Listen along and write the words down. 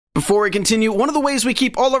Before we continue, one of the ways we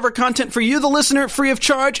keep all of our content for you, the listener, free of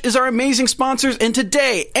charge is our amazing sponsors, and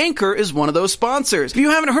today, Anchor is one of those sponsors. If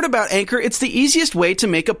you haven't heard about Anchor, it's the easiest way to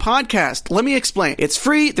make a podcast. Let me explain. It's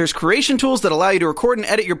free, there's creation tools that allow you to record and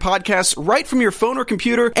edit your podcasts right from your phone or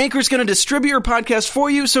computer. Anchor's going to distribute your podcast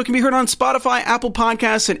for you so it can be heard on Spotify, Apple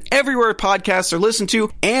Podcasts, and everywhere podcasts are listened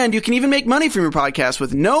to, and you can even make money from your podcast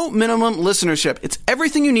with no minimum listenership. It's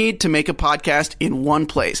everything you need to make a podcast in one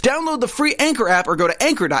place. Download the free Anchor app or go to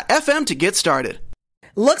anchor.fm to get started.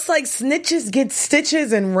 Looks like snitches get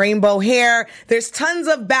stitches and rainbow hair. There's tons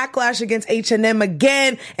of backlash against H&M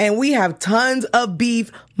again, and we have tons of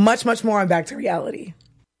beef. Much, much more on Back to Reality.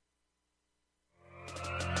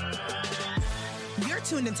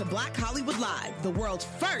 Tuned into Black Hollywood Live, the world's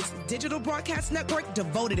first digital broadcast network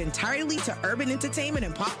devoted entirely to urban entertainment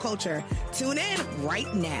and pop culture. Tune in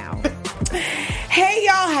right now. Hey,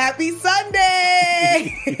 y'all. Happy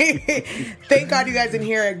Sunday. Thank God you guys didn't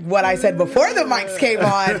hear what I said before the mics came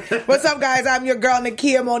on. What's up, guys? I'm your girl,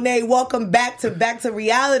 Nakia Monet. Welcome back to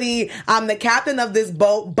Reality. I'm the captain of this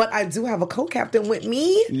boat, but I do have a co-captain with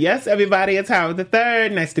me. Yes, everybody. It's Howard the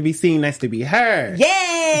Third. Nice to be seen. Nice to be heard.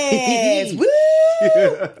 Yes. Woo!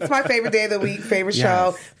 It's my favorite day of the week, favorite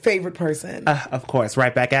show, favorite person. Of course,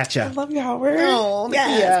 right back at you. I love you, Howard. Oh,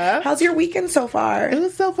 yes. Yeah. How's your weekend so far? It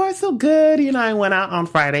was so far so good. You know, I went out on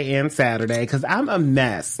Friday and Saturday because I'm a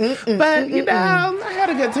mess. But, you know, I had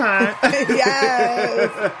a good time.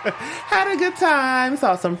 Yes. Had a good time.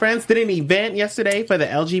 Saw some friends. Did an event yesterday for the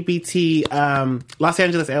LGBT, Los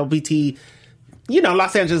Angeles LGBT,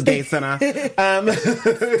 Los Angeles Gay Center. It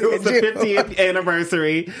was the 50th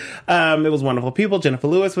anniversary. It was wonderful people. Jennifer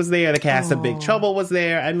Lewis was there. The cast of Big Trouble was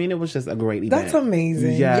there. I mean, it was just a great event. That's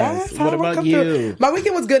amazing. Yes. What about you? My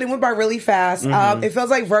weekend was good. It went by really fast. It feels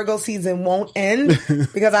like Virgo season won't end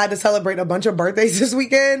because I had to celebrate a bunch of birthdays this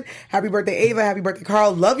weekend. Happy birthday, Ava. Happy birthday,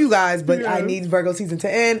 Carl. Love you guys, but I need Virgo season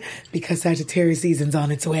to end because Sagittarius season's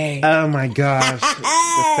on its way. Oh my gosh.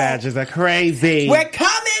 The Sagittarius are crazy. We're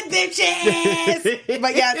coming, bitches!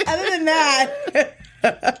 But yes, other than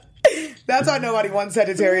that, that's why nobody wants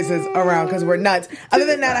Sagittarius around, because we're nuts. Other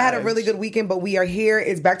than that, I had a really good weekend, but we are here.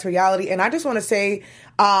 It's Back to Reality. And I just want to say,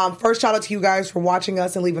 first shout out to you guys for watching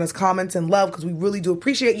us and leaving us comments and love, because we really do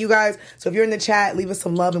appreciate you guys. So if you're in the chat, leave us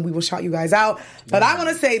some love and we will shout you guys out. But I want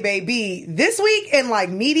to say, baby, this week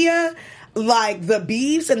in media, the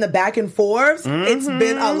beefs and the back and forths, it's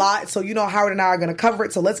been a lot. So, Howard and I are going to cover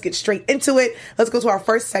it. So let's get straight into it. Let's go to our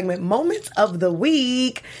first segment, Moments of the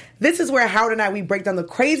Week. This is where Howard and I, we break down the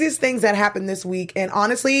craziest things that happened this week. And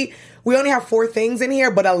honestly, we only have 4 things in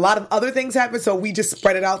here, but a lot of other things happened. So we just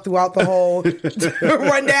spread it out throughout the whole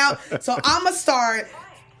rundown. So I'm going to start.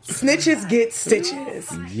 Snitches get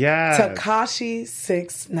stitches. Yeah. Tekashi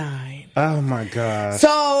 6ix9ine. Oh my God.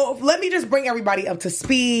 So let me just bring everybody up to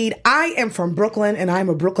speed. I am from Brooklyn and I'm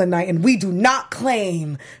a Brooklynite, and we do not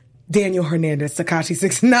claim Daniel Hernandez, Tekashi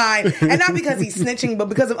 6ix9ine, and not because he's snitching, but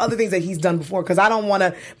because of other things that he's done before. Because I don't want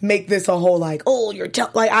to make this a whole I'm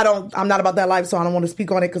not about that life, so I don't want to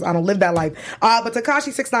speak on it because I don't live that life. But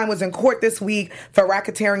Tekashi 6ix9ine was in court this week for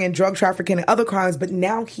racketeering and drug trafficking and other crimes, but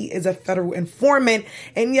now he is a federal informant.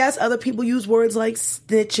 And yes, other people use words like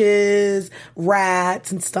snitches,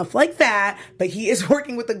 rats, and stuff like that, but he is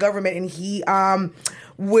working with the government, and he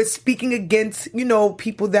was speaking against,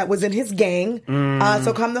 people that was in his gang.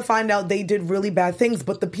 So come to find out, they did really bad things,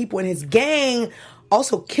 but the people in his gang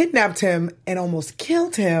also kidnapped him and almost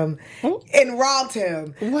killed him and robbed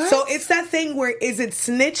him. What? So it's that thing where, is it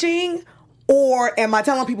snitching, or am I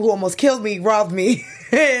telling people who almost killed me, robbed me?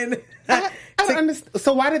 I don't understand.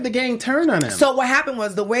 So why did the gang turn on him? So what happened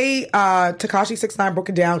was, the way Tekashi 6ix9ine broke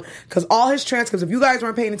it down, because all his transcripts, if you guys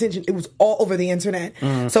weren't paying attention, it was all over the internet.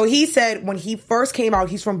 So he said when he first came out,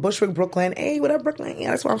 he's from Bushwick, Brooklyn. Hey, what up, Brooklyn?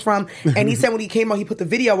 Yeah, that's where I'm from. And he said when he came out, he put the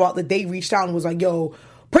video out that they reached out and was like, yo,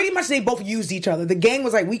 pretty much they both used each other. The gang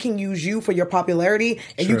was like, we can use you for your popularity,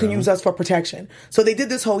 and you can use us for protection. So they did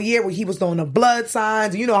this whole year where he was throwing the blood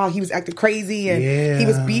signs. You know how he was acting crazy, and he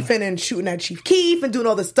was beefing and shooting at Chief Keef and doing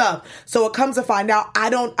all this stuff. So it comes to find out,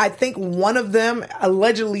 I think one of them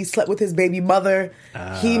allegedly slept with his baby mother.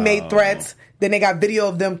 He made threats. Then they got video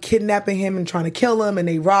of them kidnapping him and trying to kill him, and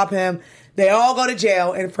they rob him. They all go to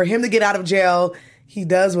jail, and for him to get out of jail, he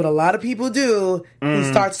does what a lot of people do. He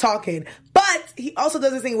starts talking. But he also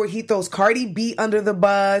does this thing where he throws Cardi B under the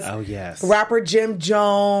bus. Oh, yes. Rapper Jim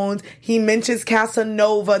Jones. He mentions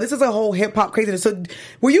Casanova. This is a whole hip hop craziness. So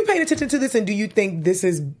were you paying attention to this, and do you think this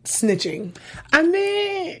is snitching? I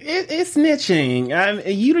mean, it's snitching.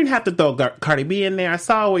 You didn't have to throw Cardi B in there. I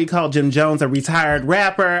saw where he called Jim Jones a retired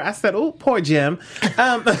rapper. I said, oh, poor Jim.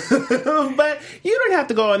 But you don't have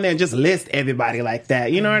to go in there and just list everybody like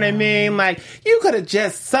that. You know what I mean? Like, you could have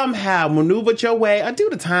just somehow maneuvered your way or do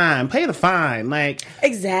the time, pay the fine. Like,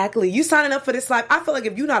 exactly. You signing up for this life. I feel like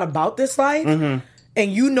if you're not about this life, and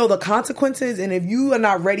you know the consequences, and if you are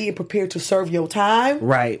not ready and prepared to serve your time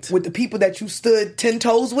right with the people that you stood 10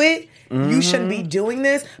 toes with, you shouldn't be doing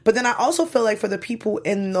this. But then I also feel like for the people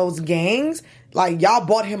in those gangs, like, y'all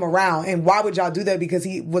bought him around, and why would y'all do that? Because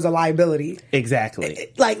he was a liability. Exactly.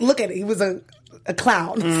 Like, look at it. He was a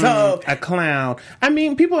clown. So a clown. I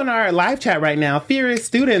mean, people in our live chat right now, Furious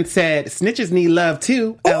Student said, snitches need love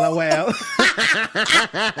too. LOL.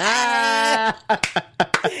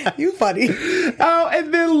 You funny. Oh,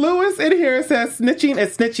 and then Lewis in here says, snitching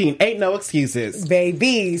is snitching. Ain't no excuses.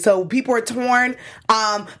 Baby. So people are torn.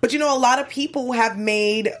 But you know, a lot of people have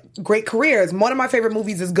made great careers. One of my favorite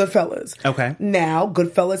movies is Goodfellas. Okay. Now,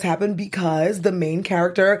 Goodfellas happened because the main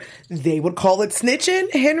character, they would call it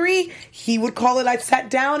snitching, Henry. He would call it, I sat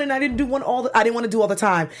down and I didn't want to do all the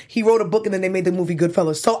time. He wrote a book and then they made the movie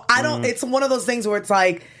Goodfellas. So I don't, it's one of those things where it's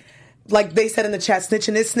like they said in the chat,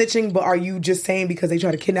 snitching is snitching, but are you just saying because they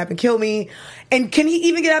try to kidnap and kill me? And can he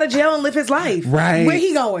even get out of jail and live his life? Right. Where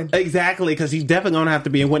he going? Exactly, because he's definitely going to have to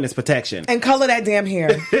be in witness protection. And color that damn hair.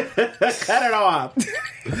 Cut it off.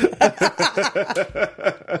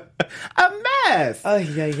 A mess.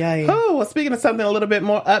 Oh, well, speaking of something a little bit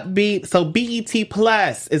more upbeat, so BET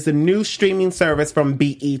Plus is the new streaming service from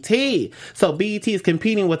BET. So BET is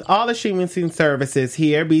competing with all the streaming services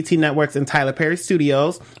here. BET Networks and Tyler Perry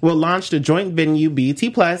Studios will launch the joint venue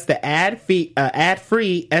BET Plus, the ad-free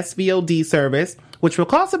SVOD service, which will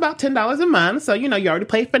cost about $10 a month. So, you know, you already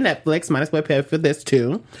paid for Netflix. Might as well pay for this,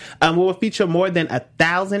 too. Will feature more than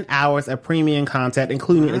 1,000 hours of premium content,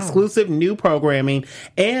 including exclusive new programming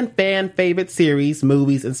and fan-favorite series,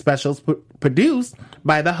 movies, and specials produced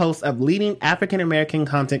by the hosts of leading African-American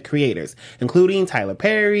content creators, including Tyler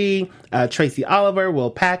Perry, Tracy Oliver,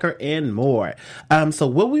 Will Packer, and more. So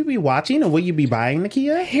will we be watching, or will you be buying,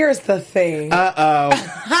 Nakia? Here's the thing.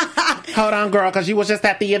 Hold on, girl, because you was just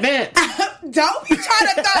at the event. Don't be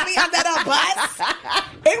trying to throw me under the bus.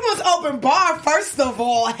 It was open bar, first of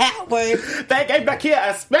all, Howard. They gave Nakia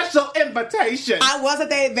a special invitation. I was at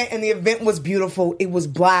the event, and the event was beautiful. It was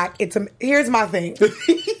black. Here's my thing.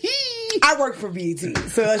 I work for BET,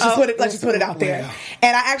 so let's just put it out there.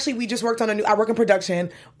 And we just worked on I work in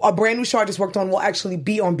production. A brand new show I just worked on will actually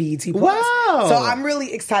be on BET Plus. Wow. So I'm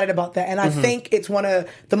really excited about that. And I think it's one of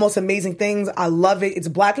the most amazing things. I love it. It's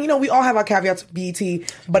black. And, you know, we all have our caveats with BET,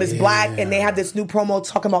 but it's black. And they have this new promo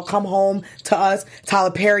talking about come home to us.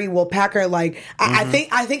 Tyler Perry, Will Packer. Like, I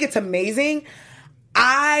think it's amazing.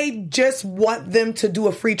 I just want them to do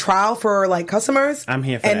a free trial for like customers. I'm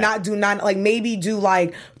here for and that. maybe do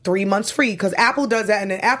like 3 months free, because Apple does that, and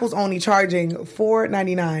then Apple's only charging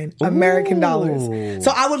 $4.99 American dollars.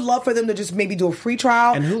 So I would love for them to just maybe do a free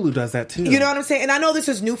trial. And Hulu does that too. You know what I'm saying? And I know this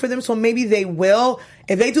is new for them, so maybe they will.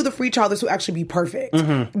 If they do the free trial, this will actually be perfect.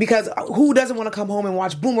 Because who doesn't want to come home and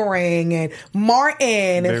watch Boomerang and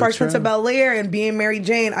Martin and Fresh Prince of Bel-Air and Being Mary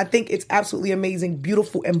Jane? I think it's absolutely amazing,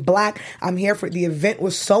 beautiful, and black. I'm here for it. The event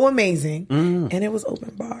was so amazing, and it was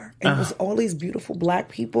open bar. And it was all these beautiful black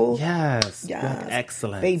people. Yes.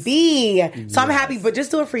 Excellent. Baby. So I'm happy, but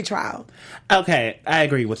just do a free trial. Okay, I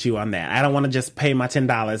agree with you on that. I don't want to just pay my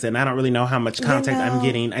 $10, and I don't really know how much content I'm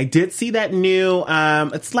getting. I did see that new,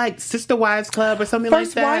 it's like Sister Wives Club or something like that.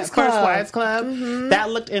 First Wives Club. That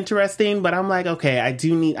looked interesting, but I'm like, okay,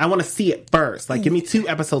 I want to see it first. Like, give me 2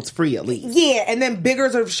 episodes free at least. Yeah, and then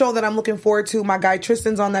Bigger's a show that I'm looking forward to. My guy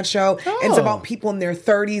Tristan's on that show. And it's about people in their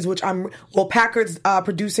 30s, which Will Packard's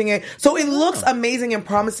producing it. So it looks amazing and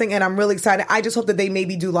promising, and I'm really excited. I just hope that they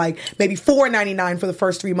maybe do like maybe $4.99 for the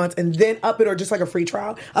first 3 months and then up it, or just like a free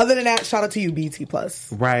trial. Other than that, shout out to you, BET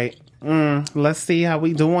Plus. Right. Let's see how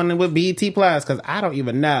we doing with BET Plus, because I don't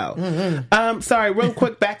even know. Sorry, real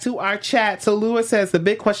quick, back to our chat. So Lewis says, the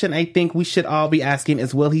big question I think we should all be asking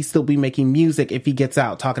is, will he still be making music if he gets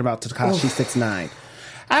out? Talking about Tekashi 6ix9ine.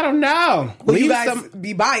 I don't know. Will you guys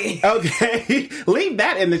be buying? Okay. Leave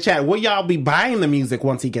that in the chat. Will y'all be buying the music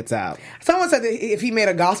once he gets out? Someone said that if he made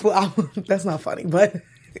a gospel album, that's not funny, but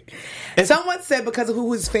Someone said because of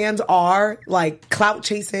who his fans are, like clout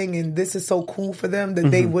chasing, and this is so cool for them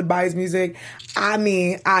that they would buy his music. I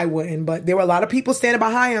mean, I wouldn't, but there were a lot of people standing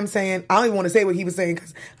behind him saying, I don't even want to say what he was saying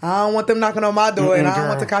because I don't want them knocking on my door, and I don't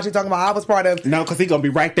want Tekashi talking about I was part of. No, because he's going to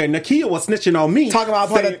be right there. Nakia was snitching on me. Talking about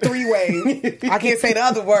part of three-way. I can't say the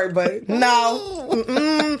other word, but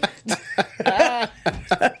no.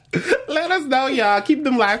 Let us know, y'all. Keep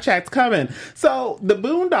them live chats coming. So, The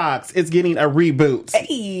Boondocks is getting a reboot.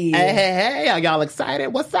 Hey, are y'all excited?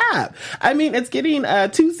 What's up? I mean, it's getting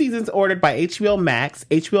 2 seasons ordered by HBO Max.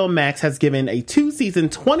 HBO Max has given a 2-season,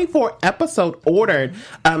 24-episode ordered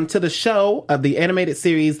to the show of the animated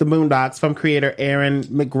series The Boondocks from creator Aaron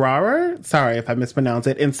McGrawer. Sorry if I mispronounced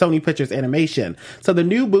it. In Sony Pictures Animation. So, the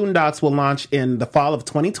new Boondocks will launch in the fall of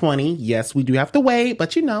 2020. Yes, we do have to wait,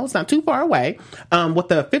 but you know, it's not too far away.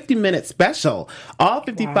 With a 50-minute special. All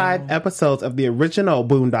 55 episodes of the original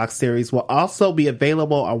Boondocks series will also be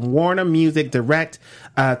available on Warner Music direct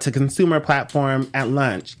to consumer platform at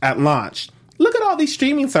launch. Look at all these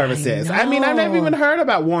streaming services. I mean, I've never even heard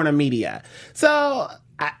about Warner Media. So,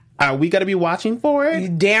 are we going to be watching for it? You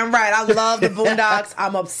damn right. I love the Boondocks.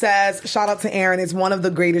 I'm obsessed. Shout out to Aaron. It's one of the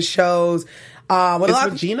greatest shows. Is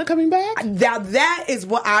Regina coming back? That is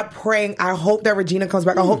what I'm praying. I hope that Regina comes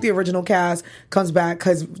back. I hope the original cast comes back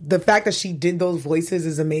because the fact that she did those voices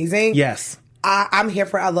is amazing. Yes. I'm here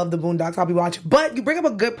for it. I love the Boondocks. I'll be watching. But you bring up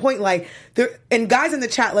a good point. Like, and guys in the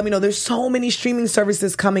chat, let me know. There's so many streaming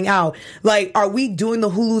services coming out. Like, are we doing the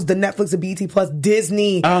Hulus, the Netflix, the BET Plus,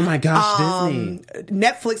 Disney? Oh my gosh, Disney.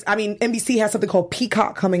 Netflix. I mean, NBC has something called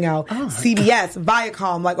Peacock coming out. CBS,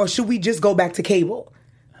 Viacom. Like, or should we just go back to cable?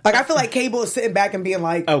 Like, I feel like cable is sitting back and being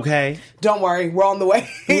like, okay, don't worry, we're on the way.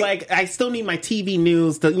 Like, I still need my TV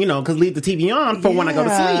news to, because leave the TV on for when I go to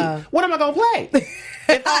sleep. What am I going to play?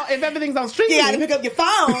 If everything's on streaming. You got to pick up your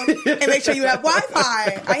phone and make sure you have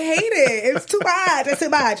Wi-Fi. I hate it. It's too much. It's too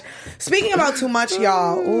much. Speaking about too much,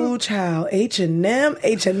 y'all. Ooh, child. H&M.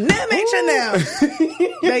 They done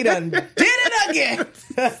did it again.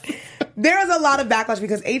 There's a lot of backlash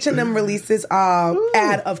because H&M released this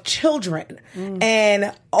ad of children.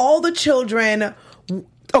 And all the children,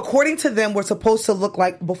 according to them, were supposed to look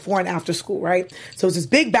like before and after school, right? So it's this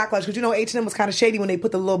big backlash because, H&M was kind of shady when they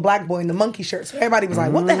put the little black boy in the monkey shirt. So everybody was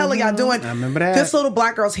like, what the hell are y'all doing? I remember that. This little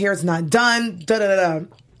black girl's hair is not done. Da-da-da-da.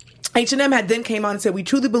 H&M had then came on and said, we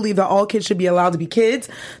truly believe that all kids should be allowed to be kids.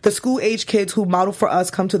 The school-age kids who model for us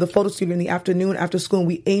come to the photo studio in the afternoon after school, and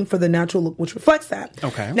we aim for the natural look, which reflects that.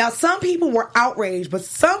 Okay. Now, some people were outraged, but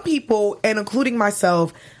some people, and including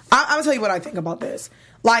myself, I'm going to tell you what I think about this.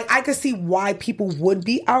 Like, I could see why people would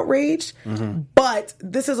be outraged, but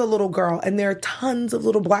this is a little girl, and there are tons of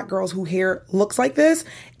little black girls whose hair looks like this,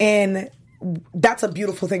 and that's a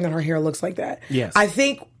beautiful thing that her hair looks like that. Yes. I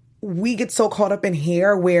think we get so caught up in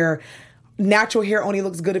hair where natural hair only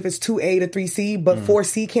looks good if it's 2A to 3C, but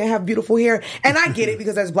 4C can't have beautiful hair. And I get it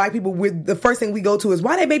because as black people, the first thing we go to is,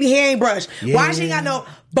 why that baby hair ain't brushed? Yeah. Why she ain't got no...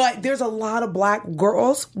 But there's a lot of black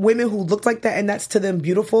girls, women who look like that, and that's to them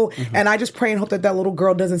beautiful. And I just pray and hope that that little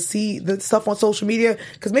girl doesn't see the stuff on social media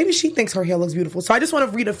because maybe she thinks her hair looks beautiful. So I just want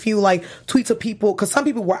to read a few tweets of people because some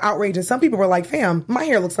people were outraged and some people were like, fam, my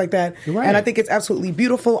hair looks like that. Right. And I think it's absolutely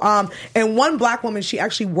beautiful. And one black woman, she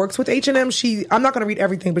actually works with H&M. I'm not going to read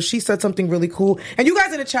everything, but she said something really cool. And you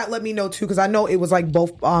guys in the chat, let me know too because I know it was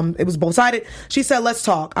both. It was both sided. She said, let's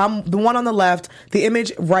talk. I'm the one on the left. The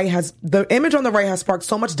image on the right has sparked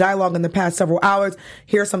so much dialogue in the past several hours.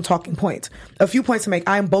 Here are some talking points. A few points to make.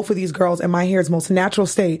 I am both of these girls and my hair's most natural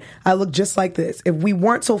state. I look just like this. If we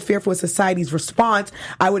weren't so fearful of society's response,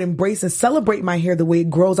 I would embrace and celebrate my hair the way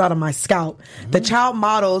it grows out of my scalp. The child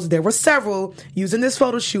models, there were several, using this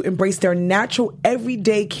photo shoot, embrace their natural,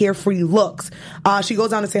 everyday, carefree looks. She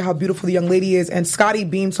goes on to say how beautiful the young lady is. And Scotty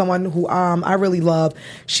Beam, someone who I really love,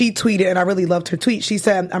 she tweeted, and I really loved her tweet. She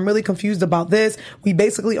said, I'm really confused about this. We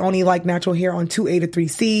basically only like natural hair on 2A to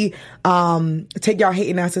 3C. Take y'all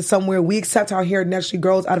hating asses somewhere. We accept our hair naturally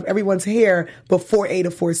grows out of everyone's hair before 4A to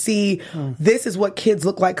 4C. This is what kids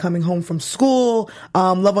look like coming home from school.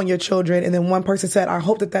 Love on your children. And then one person said, I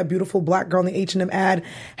hope that beautiful black girl in the H&M ad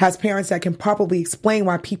has parents that can properly explain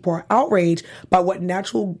why people are outraged by what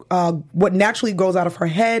naturally grows out of her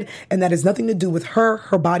head, and that has nothing to do with her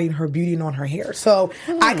body, and her beauty, and on her hair. So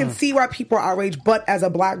I can see why people are outraged, but as a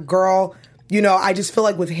black girl, I just feel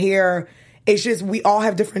like with hair, it's just, we all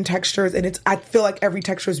have different textures, and I feel like every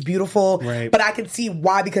texture is beautiful. Right. But I can see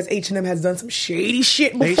why, because H&M has done some shady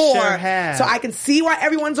shit before. They sure have. So I can see why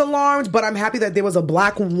everyone's alarmed, but I'm happy that there was a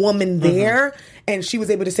black woman there. and she was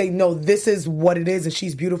able to say, no, this is what it is, and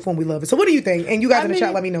she's beautiful, and we love it. So what do you think? And you guys in the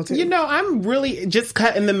chat, let me know too. You know, I'm really just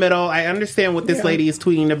cut in the middle. I understand what this lady is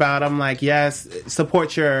tweeting about. I'm like, yes,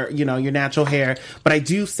 support your natural hair. But I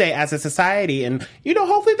do say, as a society, and,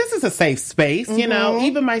 hopefully this is a safe space,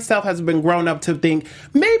 even myself has been grown up to think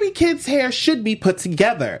maybe kids' hair should be put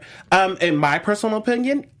together. In my personal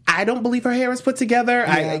opinion, I don't believe her hair is put together.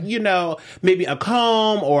 Yeah. Maybe a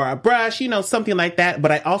comb or a brush, something like that.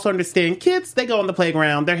 But I also understand kids, they go on the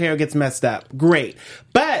playground, their hair gets messed up. Great.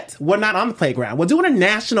 But we're not on the playground. We're doing a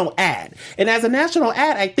national ad. And as a national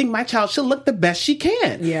ad, I think my child should look the best she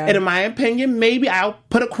can. Yeah. And in my opinion, maybe I'll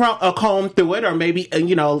put a comb through it, or maybe,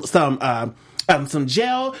 some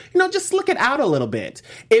gel, just slick it out a little bit.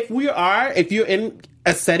 If you're in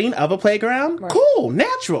a setting of a playground, cool,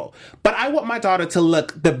 natural. But I want my daughter to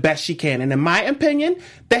look the best she can. And in my opinion,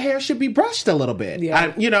 the hair should be brushed a little bit.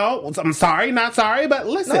 Yeah. I'm sorry, not sorry, but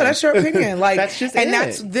listen. No, that's your opinion. Like, that's just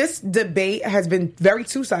this debate has been very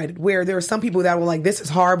two-sided, where there are some people that were like, this is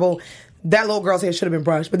horrible. That little girl's hair should have been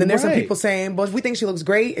brushed. But then there's some people saying, but we think she looks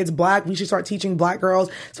great. It's black. We should start teaching black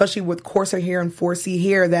girls, especially with coarser hair and 4C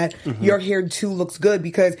hair, that your hair too looks good.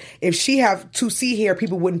 Because if she have 2C hair,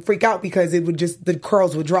 people wouldn't freak out because it would the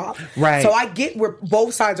curls would drop. Right. So I get where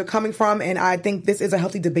both sides are coming from, and I think this is a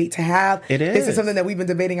healthy debate to have. It is. This is something that we've been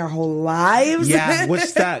debating our whole lives. Yeah, which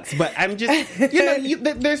sucks. But I'm just,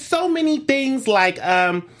 there's so many things like,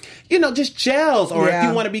 just gels, or if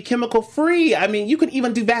you want to be chemical free, I mean, you can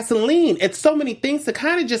even do Vaseline. It's so many things to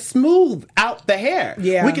kind of just smooth out the hair.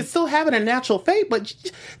 Yeah. We can still have it a natural fade, but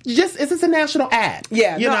just, is this a national ad?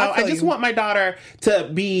 Yeah. I just want my daughter to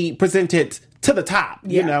be presented to the top.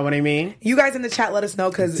 You know what I mean? You guys in the chat, let us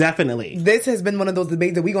know, because definitely this has been one of those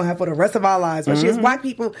debates that we're going to have for the rest of our lives, especially as black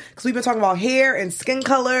people, because we've been talking about hair and skin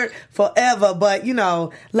color forever. But,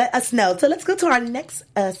 let us know. So let's go to our next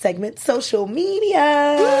segment, social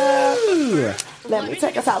media. Woo! Let me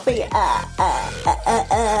take us out for you. I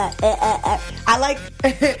like,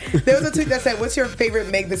 there was a tweet that said, what's your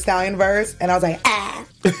favorite Meg Thee Stallion verse? And I was like,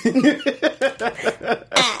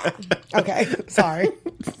 Okay, sorry.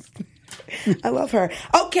 I love her.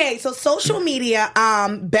 Okay, so social media,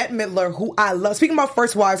 Bette Midler, who I love. Speaking about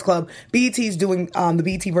First Wives Club, BET's doing the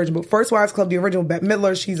BET version, but First Wives Club, the original Bette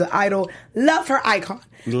Midler, she's an idol. Love her icon.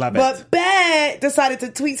 Love it. But Bette decided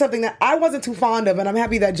to tweet something that I wasn't too fond of, and I'm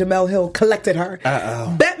happy that Jemele Hill collected her.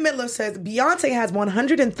 Bette Midler says Beyonce has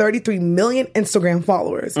 133 million Instagram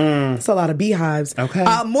followers. That's a lot of beehives. Okay.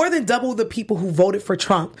 More than double the people who voted for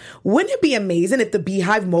Trump. Wouldn't it be amazing if the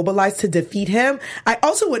beehive mobilized to defeat him? I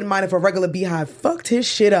also wouldn't mind if a regular beehive fucked his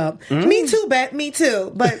shit up. Me too, Bette. Me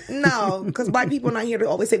too. But no, because black people are not here to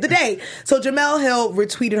always save the day. So Jemele Hill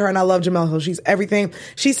retweeted her, and I love Jemele Hill. She's everything.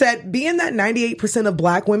 She said, being that 98% of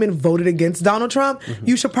black women voted against Donald Trump,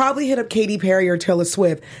 you should probably hit up Katy Perry or Taylor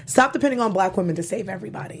Swift. Stop depending on black women to save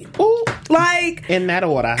everybody. Ooh. Like, in that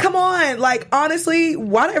order. Come on. Like, honestly,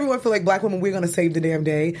 why do everyone feel like black women, we're going to save the damn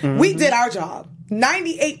day? We did our job.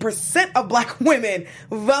 98% of black women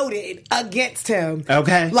voted against him.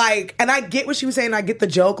 Okay. Like, and I get what she was saying. I get the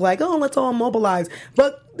joke, like, oh, let's all mobilize.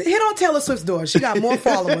 But hit on Taylor Swift's door. She got more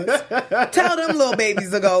followers. Tell them little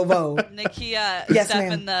babies to go vote. Nakia, yes,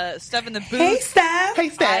 Steph in the booth. Hey, Steph. Hey,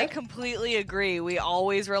 Steph. I completely agree. We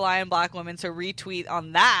always rely on black women to retweet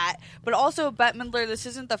on that. But also, Bette Midler, this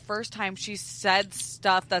isn't the first time she said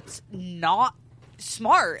stuff that's not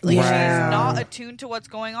smart. Like, she's not attuned to what's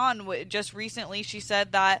going on. Just recently, she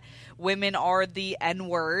said that women are the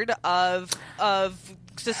N-word of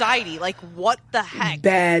society. Like, what the heck?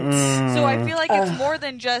 So I feel like it's more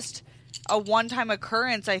than just a one-time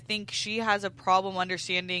occurrence. I think she has a problem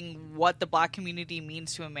understanding what the black community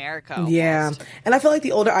means to America. Almost. Yeah. And I feel like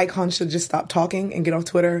the older icons should just stop talking and get off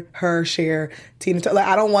Twitter. Her, Cher, Tina Turner. Like,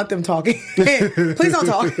 I don't want them talking. Please don't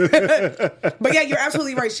talk. But yeah, you're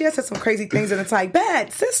absolutely right. She has said some crazy things, and it's like,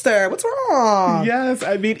 Bette, sister, what's wrong? Yes.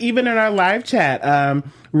 I mean, even in our live chat,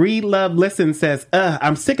 Read Love Listen says,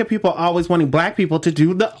 I'm sick of people always wanting black people to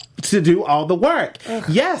do all the work.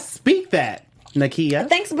 Yes, speak that, Nakia.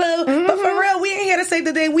 Thanks, boo. But for real, we ain't here to save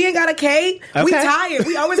the day. We ain't got a cake. Okay. We tired.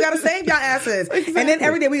 We always got to save y'all asses. Exactly. And then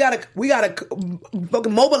every day we gotta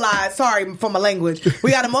fucking mobilize. Sorry for my language.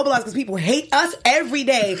 We gotta mobilize because people hate us every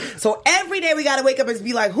day. So every day we gotta wake up and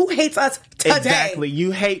be like, who hates us today? Exactly.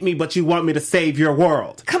 You hate me, but you want me to save your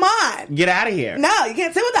world. Come on. Get out of here. No, you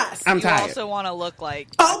can't sit with us. I'm tired. You also want to look like.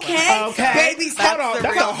 Okay. Baby, hold on.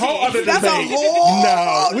 That's a whole other debate. That's a whole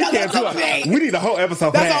No, we can't do it. We need a whole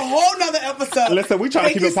episode for that. That's a whole nother episode. Listen, we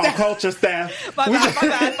trying to keep it pop culture, Steph. My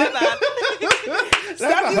bad.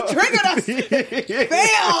 Stop, you triggered us.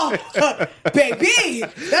 Fail. Baby,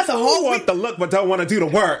 that's a whole want the look but don't want to do the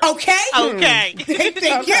work. Okay. Okay.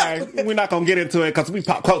 Thank you. We're not going to get into it because we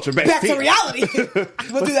pop culture based. Back to reality.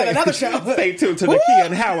 We'll do that another show. Stay tuned to Nakia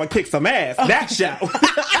and Howard Kick Some Ass. That show.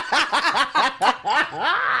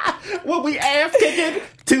 We'll be ass kicking.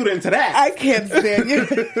 Tune into that. I can't stand you.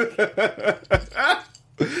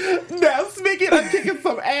 Now, speaking of kicking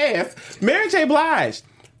some ass, Mary J. Blige.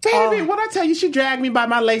 Baby, when I tell you she dragged me by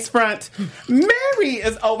my lace front, Mary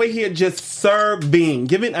is over here just serving,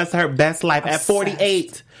 giving us her best life at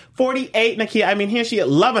 48. 48, Nakia. I mean, here she is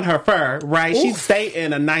loving her fur, right? She stay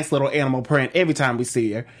in a nice little animal print every time we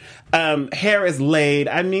see her. Hair is laid.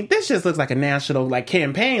 I mean, this just looks like a national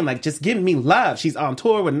campaign, just giving me love. She's on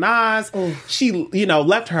tour with Nas. Ooh. She,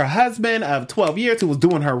 left her husband of 12 years who was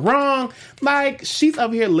doing her wrong. She's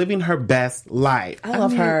over here living her best life. I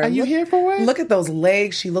love her. Are you here for it? Look at those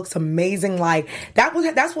legs. She looks amazing.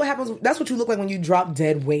 That's what happens. That's what you look like when you drop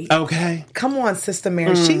dead weight. Okay. Come on, Sister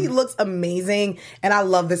Mary. She looks amazing. And I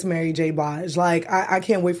love this Mary J. Blige. I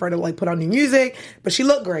can't wait for her to put on new music, but she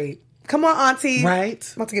looked great. Come on, Auntie. Right.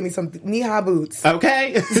 I'm about to give me some knee-high boots.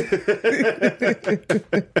 Okay.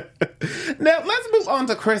 Now, let's move on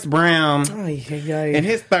to Chris Brown and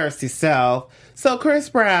his thirsty self. So, Chris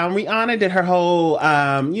Brown, Rihanna did her whole,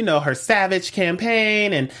 her Savage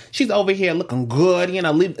campaign, and she's over here looking good,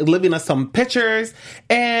 leaving us some pictures.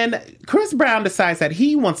 And Chris Brown decides that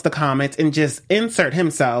he wants to comment and just insert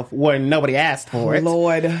himself where nobody asked for it.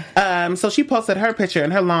 Lord. So she posted her picture in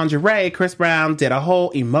her lingerie. Chris Brown did a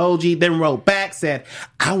whole emoji, then wrote back, said,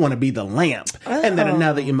 "I want to be the lamp." Oh. And then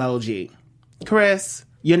another emoji. Chris,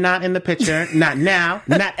 you're not in the picture. Not now.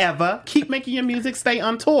 Not ever. Keep making your music. Stay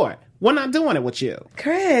on tour. We're not doing it with you.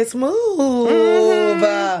 Chris, move.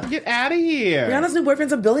 Mm-hmm. Get out of here. Rihanna's new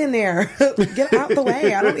boyfriend's a billionaire. Get out the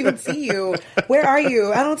way. I don't even see you. Where are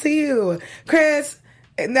you? I don't see you. Chris,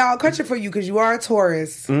 now, a question for you, because you are a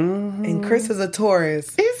Taurus. Mm-hmm. And Chris is a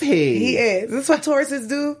Taurus. Is he? He is. This is what Tauruses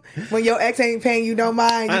do. When your ex ain't paying you no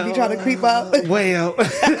mind, you be trying to creep up. Well.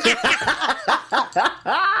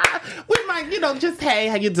 We might, just, hey,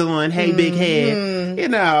 how you doing? Hey, big head.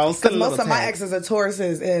 Because most of my exes are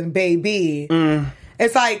Tauruses, and baby.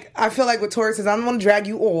 It's I feel like with Tauruses, I don't want to drag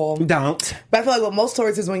you all. Don't. But I feel like with most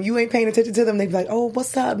Tauruses, when you ain't paying attention to them, they be like, "Oh,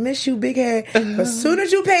 what's up? Miss you, big head." But as soon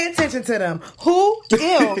as you pay attention to them, who?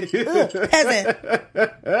 Ew. Peasant.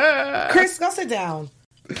 Chris, go sit down.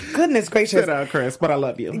 Goodness gracious. Sit down, Chris, but I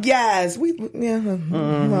love you. Yes. I'll buy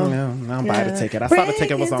the ticket. I saw the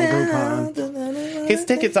ticket was on Groupon. His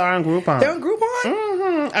tickets are on Groupon. They're on Groupon?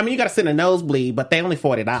 Mm-hmm. I mean, you got to sit in a nosebleed, but they only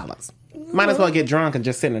 $40. Might as well get drunk and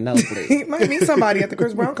just sit in a nosebleed. Might meet somebody at the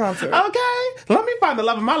Chris Brown concert. Okay. Let me find the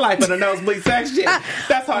love of my life in the nosebleed section.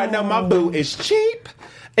 That's how I know my boo is cheap.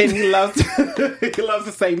 And he loves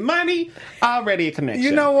to save money. Already a connection.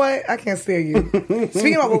 You know what? I can't stand you.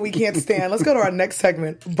 Speaking about what we can't stand, let's go to our next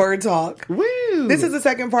segment, Bird Talk. Woo! This is the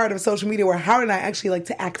second part of social media where Howard and I actually like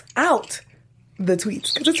to act out the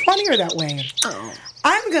tweets because it's funnier that way. Oh.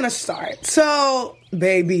 I'm going to start. So,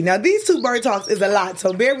 baby, now these two Bird Talks is a lot,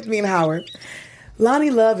 so bear with me and Howard. Lonnie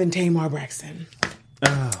Love and Tamar Braxton.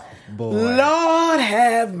 Oh. Boy. Lord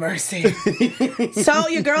have mercy. So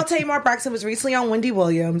your girl Tamar Braxton was recently on Wendy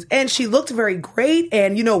Williams, and she looked very great.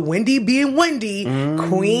 And Wendy being Wendy,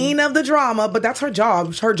 queen of the drama, but that's her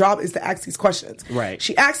job. Her job is to ask these questions. Right.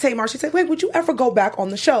 She asked Tamar, she said, "Wait, would you ever go back on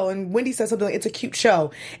the show?" And Wendy said something like, "It's a cute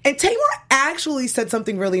show." And Tamar actually said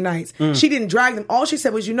something really nice. She didn't drag them. All she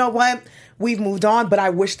said was, "You know what? We've moved on, but I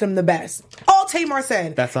wish them the best." All Tamar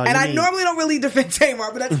said. That's all. And you I need. normally don't really defend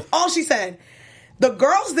Tamar, but that's all she said. The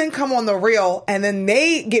girls then come on the reel, and then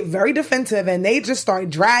they get very defensive, and they just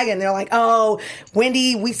start dragging. They're like, "Oh,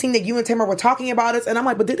 Wendy, we seen that you and Tamar were talking about us." And I'm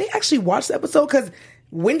like, but did they actually watch the episode? Because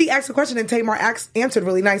Wendy asked a question, and Tamar answered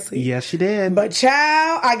really nicely. Yes, she did. But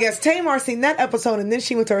child, I guess Tamar seen that episode, and then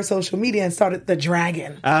she went to her social media and started the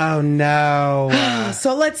dragging. Oh, no.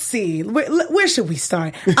 So let's see. Where should we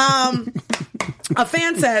start? A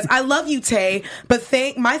fan says, "I love you, Tay, but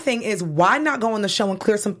my thing is, why not go on the show and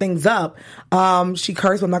clear some things up?" She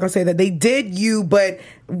cursed, but I'm not going to say that. They did you, but...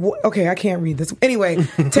 Okay, I can't read this. Anyway,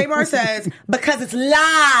 Tamar says, "Because it's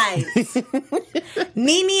lies."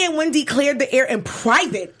 Nene and Wendy cleared the air in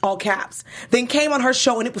private, all caps, then came on her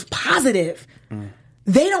show and it was positive.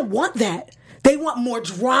 They don't want that. They want more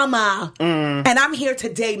drama. And I'm here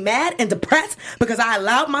today mad and depressed because I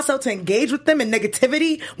allowed myself to engage with them in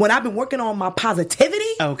negativity when I've been working on my positivity.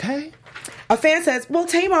 Okay. A fan says, "Well,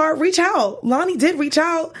 Tamar, reach out. Lonnie did reach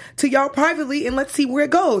out to y'all privately, and let's see where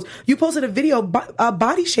it goes. You posted a video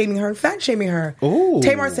body shaming her, fat shaming her." Ooh.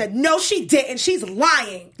 Tamar said, "No, she didn't. She's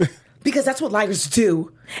lying." because that's what liars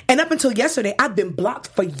do. And up until yesterday, I've been blocked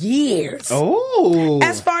for years. Oh.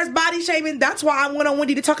 As far as body shaming, that's why I went on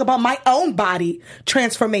Wendy to talk about my own body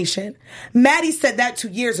transformation. Maddie said that 2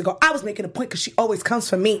 years ago. I was making a point because she always comes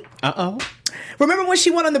for me. Uh-oh. Remember when she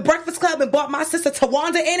went on the Breakfast Club and brought my sister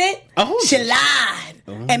Tawanda in it? Oh. She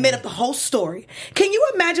lied and made up the whole story. Can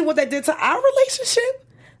you imagine what that did to our relationship?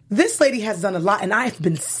 This lady has done a lot, and I have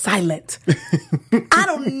been silent. I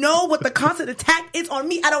don't know what the constant attack is on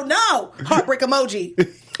me. I don't know. Heartbreak emoji.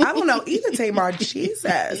 I don't know either, Tamar.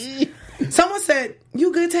 Jesus. Someone said,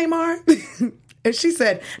 "You good, Tamar?" And she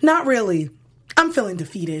said, "Not really. I'm feeling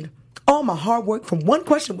defeated. All my hard work from one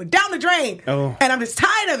question went down the drain. Oh. And I'm just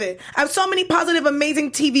tired of it. I have so many positive,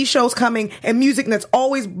 amazing TV shows coming and music that's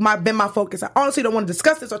always been my focus. I honestly don't want to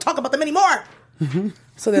discuss this or talk about them anymore."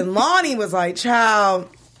 So then Lonnie was like, "Child."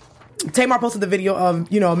 Tamar posted the video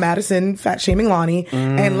of, Madison fat shaming Lonnie.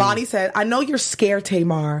 And Lonnie said, "I know you're scared,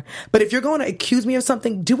 Tamar, but if you're going to accuse me of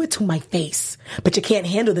something, do it to my face. But you can't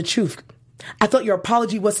handle the truth. I thought your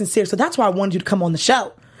apology was sincere, so that's why I wanted you to come on the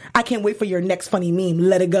show. I can't wait for your next funny meme.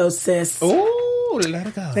 Let it go, sis." Ooh, let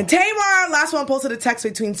it go. Then Tamar, last one, posted a text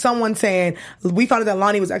between someone saying, "We found out that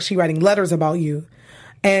Lonnie was actually writing letters about you."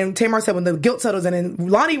 And Tamar said, "When the guilt settles in,"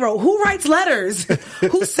 and Lonnie wrote, "Who writes letters?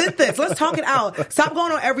 Who sent this? Let's talk it out. Stop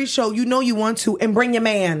going on every show you know you want to, and bring your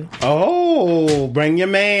man." Oh, bring your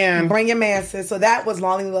man. Bring your man, sis. So that was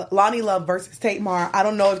Lonnie Love versus Tamar. I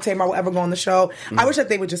don't know if Tamar will ever go on the show. I wish that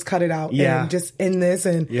they would just cut it out and just end this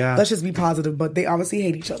and let's just be positive. But they obviously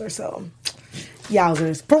hate each other, so...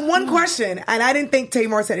 Yowzers. From one question, and I didn't think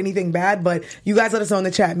Tamar said anything bad, but you guys let us know in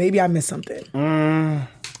the chat. Maybe I missed something.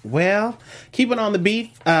 Well, keeping on the beef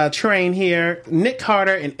train here, Nick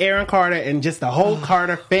Carter and Aaron Carter and just the whole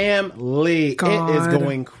Carter family. God. It is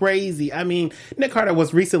going crazy. I mean, Nick Carter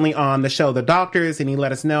was recently on the show The Doctors, and he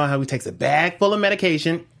let us know how he takes a bag full of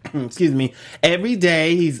medication. Excuse me. Every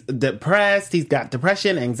day he's depressed. He's got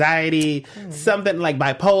depression, anxiety, something like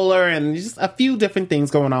bipolar, and just a few different things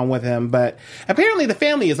going on with him. But apparently the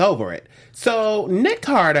family is over it. So Nick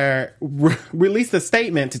Carter released a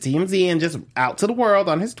statement to TMZ and just out to the world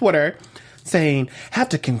on his Twitter saying,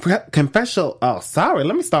 after careful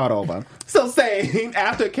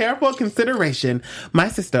consideration, my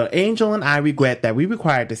sister Angel and I regret that we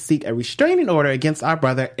required to seek a restraining order against our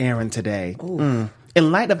brother Aaron today.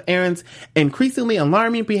 In light of Aaron's increasingly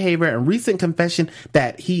alarming behavior and recent confession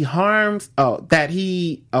that he harbors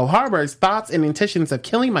thoughts and intentions of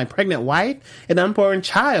killing my pregnant wife and unborn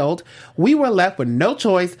child, we were left with no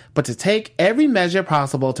choice but to take every measure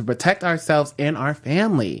possible to protect ourselves and our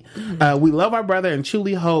family. We love our brother and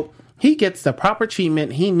truly hope he gets the proper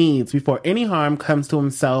treatment he needs before any harm comes to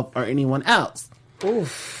himself or anyone else.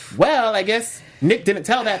 Oof. Well, I guess Nick didn't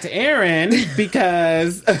tell that to Aaron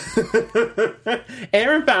because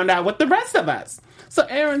Aaron found out with the rest of us. So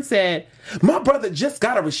Aaron said, "My brother just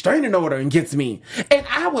got a restraining order against me, and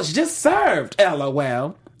I was just served,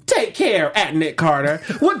 LOL. Take care, at Nick Carter.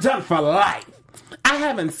 We're done for life. I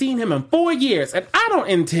haven't seen him in 4 years, and I don't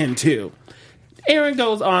intend to." Aaron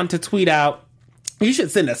goes on to tweet out, "You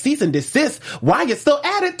should send a cease and desist while you're still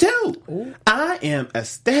at it, too. Ooh. I am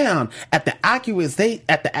astounded at the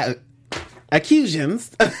accusations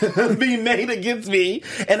being made against me,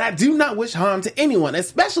 and I do not wish harm to anyone,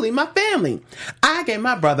 especially my family. I gave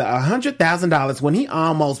my brother $100,000 when he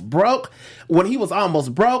was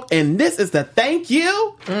almost broke, and this is the thank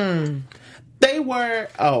you." And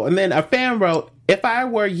then a fan wrote, "If I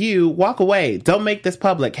were you, walk away. Don't make this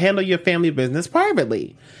public. Handle your family business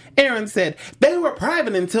privately." Aaron said, "They were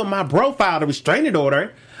private until my bro filed a restraining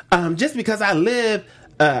order. Just because I live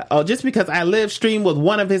stream with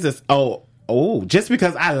one of his just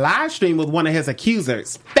because I live stream with one of his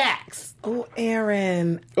accusers. Facts." Oh,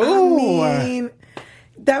 Aaron. Ooh. I mean,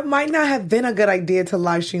 that might not have been a good idea to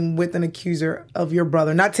live stream with an accuser of your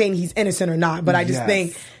brother. Not saying he's innocent or not, but I just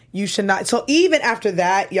think you should not. So even after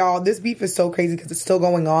that, y'all, this beef is so crazy because it's still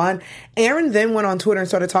going on. Aaron then went on Twitter and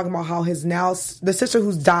started talking about how the sister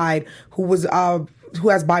who's died, who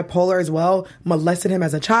has bipolar as well, molested him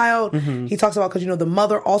as a child. He talks about, because, the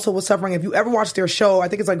mother also was suffering. If you ever watched their show, I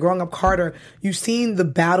think it's like Growing Up Carter, you've seen the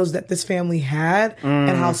battles that this family had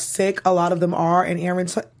and how sick a lot of them are. And Aaron,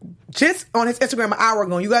 just on his Instagram an hour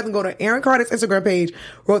ago, you guys can go to Aaron Carter's Instagram page,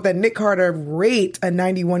 wrote that Nick Carter raped a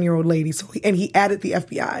 91-year-old lady. And he added the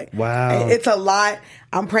FBI. Wow. It's a lot.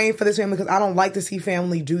 I'm praying for this family because I don't like to see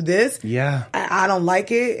family do this. Yeah. I don't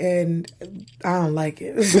like it, and I don't like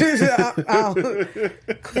it.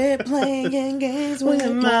 Quit playing games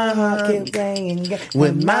with my heart. Quit playing games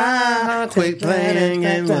with my heart. Quit playing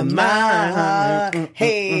games with my heart.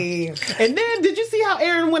 Hey. And then, did you see how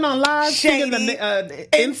Aaron went on live singing the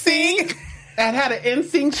NSYNC? And had an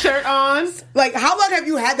NSYNC shirt on. Like, how long have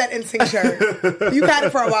you had that NSYNC shirt? You've had it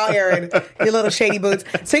for a while, Aaron. Your little shady boots.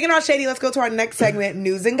 Speaking of shady, let's go to our next segment,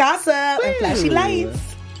 news and gossip and flashy lights.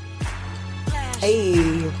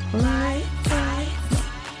 Hey.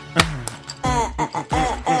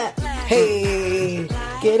 Hey.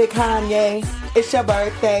 Get it, Kanye. It's your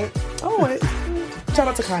birthday. Oh, shout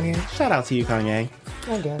out to Kanye. Shout out to you, Kanye.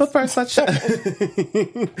 I guess. But first, let's shout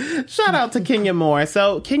out to Kenya Moore.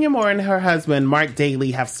 So, Kenya Moore and her husband, Mark Daly,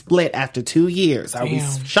 have split after 2 years. Are we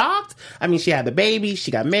shocked? I mean, she had the baby. She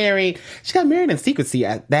got married. She got married in secrecy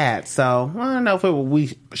at that. So, I don't know if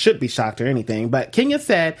we should be shocked or anything. But Kenya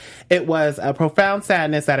said, it was a profound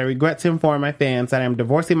sadness that I regret to inform my fans that I am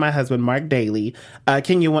divorcing my husband, Mark Daly.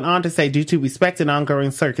 Kenya went on to say, due to respect and ongoing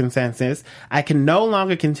circumstances, I can no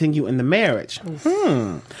longer continue in the marriage.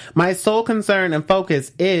 My sole concern and focus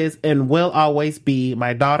is and will always be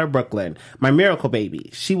my daughter Brooklyn, my miracle baby.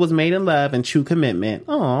 She was made in love and true commitment.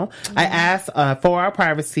 I asked for our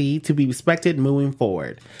privacy to be respected moving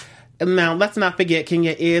forward. Now, let's not forget,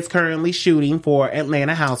 Kenya is currently shooting for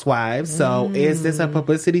Atlanta Housewives. So, is this a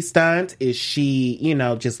publicity stunt? Is she,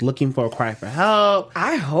 just looking for a cry for help?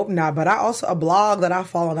 I hope not. But a blog that I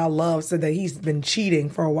follow and I love said that he's been cheating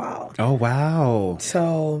for a while. Oh, wow.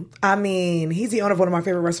 So, I mean, he's the owner of one of my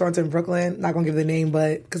favorite restaurants in Brooklyn. Not going to give the name,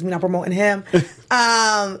 but because we're not promoting him.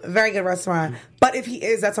 Very good restaurant. But if he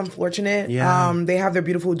is, that's unfortunate. Yeah. They have their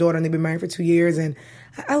beautiful daughter and they've been married for 2 years. And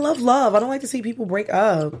I love love. I don't like to see people break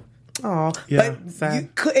up. Oh, yeah,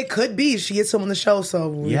 but it could be. She is still on the show, so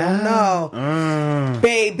we don't know.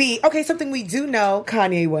 Baby. Okay, something we do know,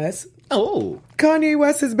 Kanye West. Oh. Kanye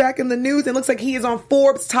West is back in the news. It looks like he is on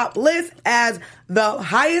Forbes' top list as the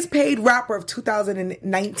highest paid rapper of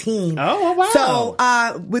 2019. Oh, wow. So,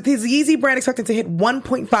 with his Yeezy brand expected to hit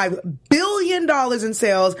 $1.5 billion in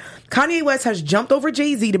sales, Kanye West has jumped over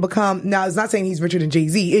Jay-Z to become, now it's not saying he's richer than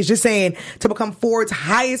Jay-Z, it's just saying to become Forbes'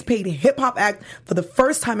 highest paid hip-hop act for the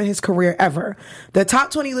first time in his career ever. The top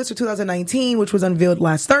 20 list for 2019, which was unveiled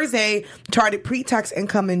last Thursday, charted pre-tax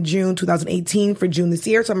income in June 2018 for June this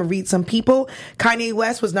year. So I'm going to read some people. Kanye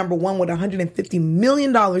West was number 1 with $150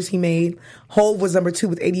 million he made. Hove was number 2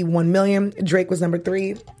 with $81 million. Drake was number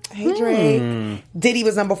 3. Hey, Drake. Diddy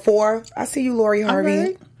was number 4. I see you, Lori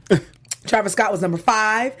Harvey. Right. Travis Scott was number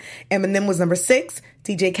 5. Eminem was number 6.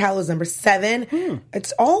 DJ Khaled was number 7.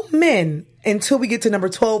 It's all men until we get to number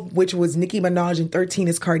 12, which was Nicki Minaj, and 13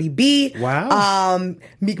 is Cardi B. Wow.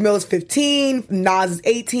 Meek Mill is 15. Nas is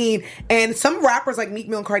 18. And some rappers like Meek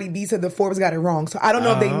Mill and Cardi B said the Forbes got it wrong. So I don't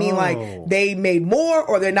know if they mean like they made more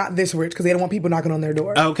or they're not this rich because they don't want people knocking on their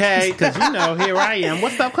door. Okay, because here I am.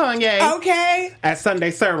 What's up, Kanye? Okay. At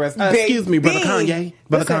Sunday service. Excuse me, Brother Kanye.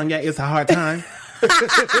 Brother Kanye, it's a hard time.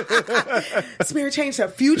 Smear change to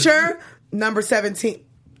Future, number 17.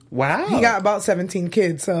 Wow. He got about 17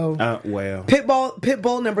 kids, so. Well.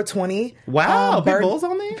 Pitbull, number 20. Wow, Pitbull's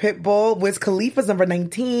on there? Pitbull. Wiz Khalifa's number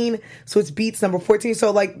 19. Swizz Beatz, number 14.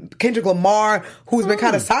 So, like, Kendrick Lamar, who's been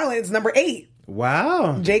kind of silent, is number 8.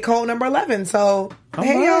 Wow. J. Cole, number 11. So,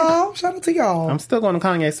 hey, y'all. Shout out to y'all. I'm still going to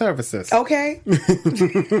Kanye services. Okay.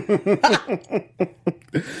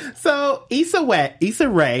 So, Issa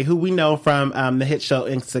Rae, who we know from the hit show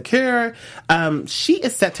Insecure, she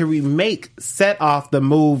is set to remake Set Off the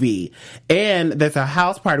movie. And there's a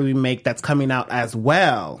house party remake that's coming out as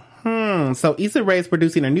well. So Issa Rae is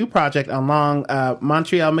producing a new project along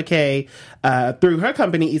Montreal McKay through her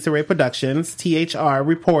company Issa Rae Productions. THR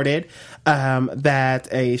reported that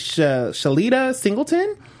a Shalita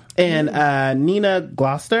Singleton and Nina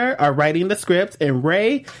Gloucester are writing the script, and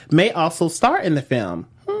Rae may also star in the film.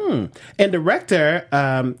 And director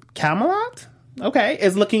Camelot,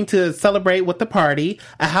 is looking to celebrate with the party,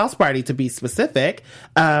 a house party to be specific.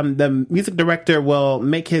 The music director will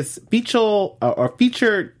make his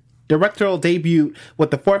featured directorial debut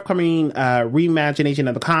with the forthcoming reimagination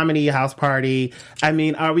of the comedy House Party. I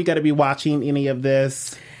mean, are we going to be watching any of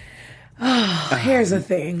this? Here's the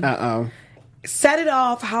thing. Set It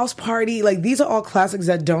Off, House Party, like these are all classics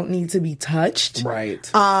that don't need to be touched. Right.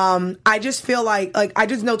 I just feel like I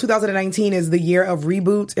just know 2019 is the year of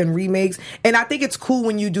reboots and remakes, and I think it's cool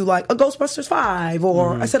when you do like a Ghostbusters 5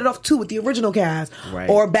 or I Set It Off 2 with the original cast, right,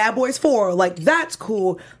 or Bad Boys 4. Like that's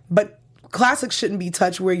cool, but classics shouldn't be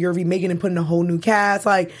touched where you're remaking and putting a whole new cast.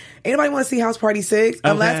 Like, anybody want to see House Party 6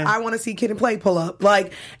 unless I want to see Kid and Play pull up.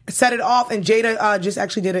 Like, set it off. And Jada just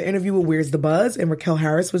actually did an interview with Where's the Buzz, and Raquel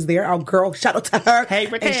Harris was there. Our girl, shout out to her. Hey,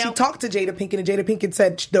 Raquel. And she talked to Jada Pinkett, and Jada Pinkett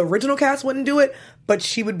said the original cast wouldn't do it, but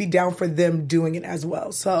she would be down for them doing it as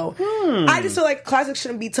well. So I just feel like classics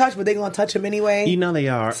shouldn't be touched, but they're going to touch them anyway. You know they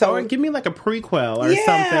are. So, or give me like a prequel or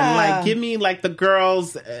something. Like, give me like the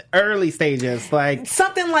girls' early stages, like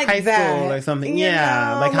something like high that. school or something. You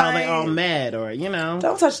know, like how they all met, or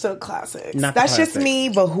Don't touch the classics. Not the That's just classics. me,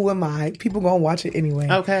 but who am I? People gonna watch it anyway.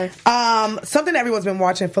 Okay. Something that everyone's been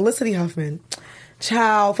watching, Felicity Huffman.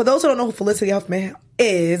 Child, for those who don't know who Felicity Huffman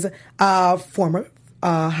is, former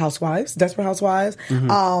Housewives, Desperate Housewives.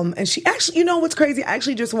 And she actually, you know what's crazy? I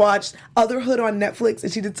actually just watched Otherhood on Netflix,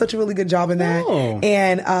 and she did such a really good job in that. Oh.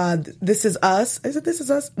 And This Is Us. Is it This Is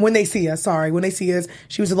Us? When They See Us, sorry. When They See Us,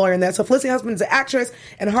 she was a lawyer in that. So Felicity Huffman is an actress,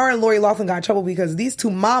 and her and Lori Loughlin got in trouble because these two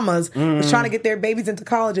mamas was trying to get their babies into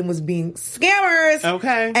college and was being scammers.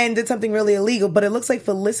 Okay. And did something really illegal. But it looks like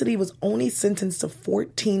Felicity was only sentenced to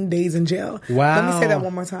 14 days in jail. Wow. Let me say that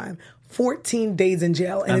one more time. 14 days in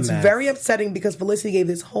jail. And it's mess. very upsetting because Felicity gave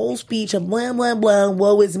this whole speech of blah, blah, blah,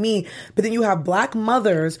 woe is me. But then you have black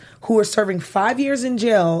mothers who are serving 5 years in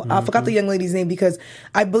jail. I forgot the young lady's name because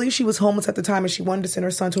I believe she was homeless at the time and she wanted to send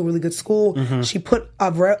her son to a really good school. She put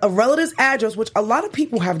a relative's address, which a lot of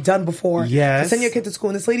people have done before. Yes. To send your kid to school.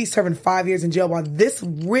 And this lady's serving 5 years in jail while this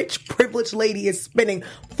rich, privileged lady is spending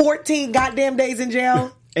 14 goddamn days in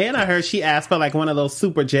jail. And I heard she asked for like one of those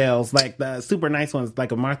super jails, like the super nice ones,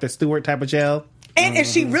 like a Martha Stewart type of jail. And if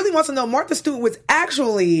she really wants to know, Martha Stewart was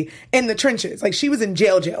actually in the trenches. Like, she was in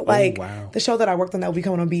jail. Like, wow. the show that I worked on that will be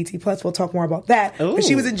coming on BET Plus. We'll talk more about that. Ooh. But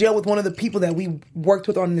she was in jail with one of the people that we worked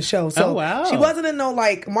with on the show. So wow. she wasn't in no,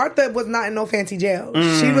 like, Martha was not in no fancy jail.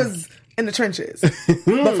 She was in the trenches.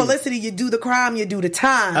 But Felicity, you do the crime, you do the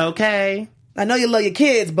time. Okay. I know you love your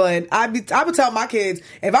kids, but I would tell my kids,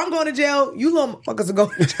 if I'm going to jail, you little motherfuckers are going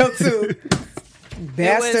to jail too.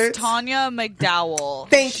 Bastards. It was Tanya McDowell.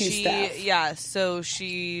 Thank you, Steph. Yeah, so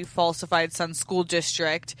she falsified Sun School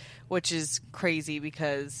District, which is crazy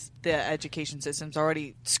because the education system's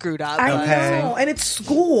already screwed up. I know, and it's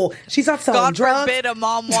school. She's not selling God drugs. forbid a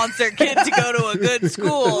mom wants their kid to go to a good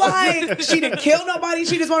school. Like, she didn't kill nobody.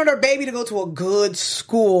 She just wanted her baby to go to a good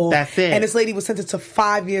school. That's it. And this lady was sentenced to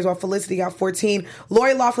 5 years while Felicity got 14.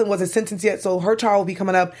 Lori Loughlin wasn't sentenced yet, so her trial will be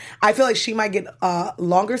coming up. I feel like she might get a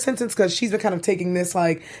longer sentence because she's been kind of taking this,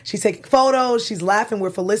 like, she's taking photos, she's laughing,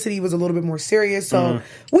 where Felicity was a little bit more serious. So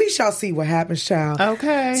we shall see what happens, child.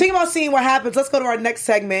 Okay. Speaking about seeing what happens, let's go to our next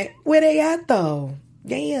segment. Where they at, though?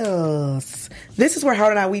 Yes. This is where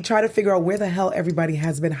Howard and I, we try to figure out where the hell everybody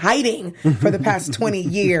has been hiding for the past 20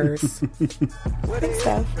 years. Thanks,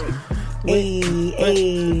 Steph.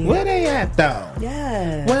 Hey. Where they at, though?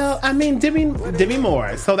 Yes. Well, I mean, Demi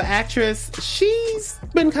Moore. So the actress, she's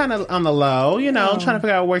been kind of on the low, you know, trying to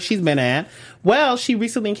figure out where she's been at. Well, she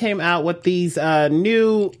recently came out with these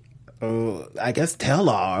new, I guess,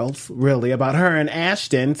 tell-alls, really, about her and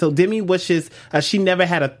Ashton. So Demi wishes she never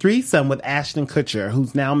had a threesome with Ashton Kutcher,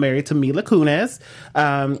 who's now married to Mila Kunis,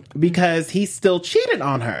 because he still cheated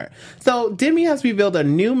on her. So Demi has revealed a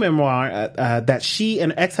new memoir that she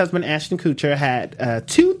and ex-husband Ashton Kutcher had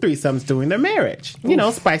 2 threesomes during their marriage. You know,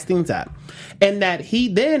 spice things up. And that he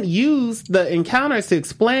then used the encounters to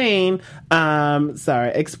explain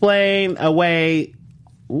away...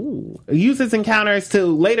 use his encounters to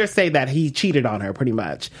later say that he cheated on her, pretty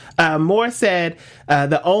much. Moore said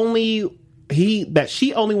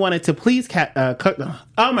she only wanted to please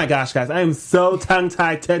oh my gosh, guys, I am so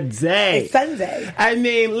tongue-tied today. It's Sunday. I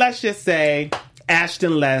mean, let's just say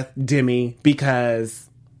Ashton left Demi because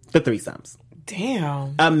the threesomes.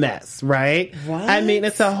 Damn. A mess, right? What? I mean,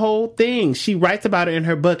 it's a whole thing. She writes about it in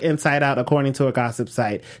her book, Inside Out, according to a gossip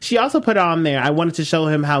site. She also put on there, I wanted to show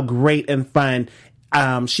him how great and fun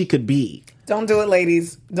she could be. Don't do it,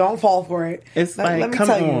 ladies. Don't fall for it. It's let me come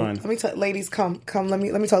tell on. you. Let me tell ladies, come. Let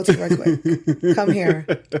me talk to you right quick. Come here.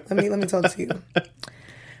 Let me talk to you.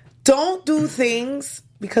 Don't do things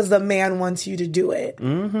because the man wants you to do it.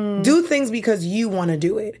 Mm-hmm. Do things because you want to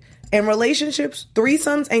do it. In relationships,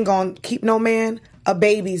 threesomes ain't gonna keep no man. A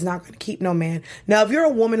baby's not going to keep no man. Now, if you're a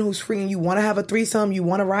woman who's free and you want to have a threesome, you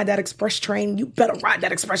want to ride that express train, you better ride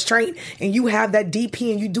that express train, and you have that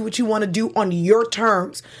DP and you do what you want to do on your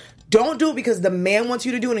terms. Don't do it because the man wants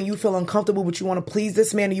you to do it and you feel uncomfortable, but you want to please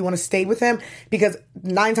this man and you want to stay with him, because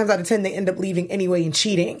 9 times out of 10, they end up leaving anyway and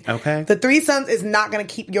cheating. Okay. The threesomes is not going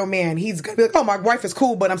to keep your man. He's going to be like, oh, my wife is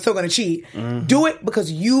cool, but I'm still going to cheat. Do it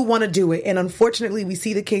because you want to do it. And unfortunately, we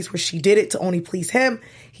see the case where she did it to only please him.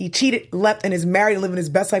 He cheated, left, and is married and living his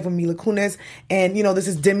best life with Mila Kunis. And, you know, this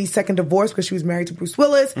is Demi's second divorce because she was married to Bruce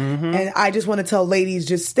Willis. And I just want to tell ladies,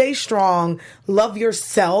 just stay strong, love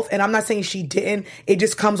yourself. And I'm not saying she didn't. It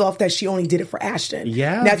just comes off that she only did it for Ashton.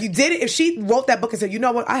 Yeah. Now, if you did it, if she wrote that book and said, you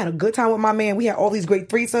know what, I had a good time with my man. We had all these great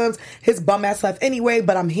threesomes. His bum ass left anyway,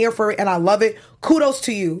 but I'm here for it and I love it. Kudos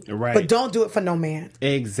to you. Right. But don't do it for no man.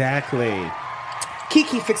 Exactly.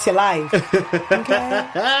 Kiki, fix your life.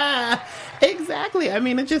 Okay? Exactly. I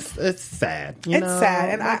mean, it's sad. It's sad,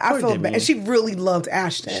 and I feel bad. And she really loved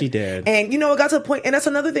Ashton. She did. And, you know, it got to the point, and that's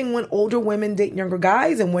another thing when older women date younger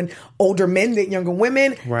guys and when older men date younger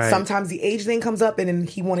women, sometimes the age thing comes up, and then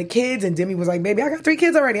he wanted kids, and Demi was like, baby, I got 3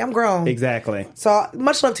 kids already. I'm grown. Exactly. So,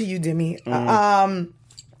 much love to you, Demi.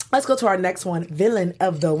 Let's go to our next one, Villain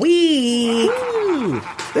of the Week. Ooh.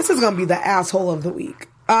 This is going to be the asshole of the week.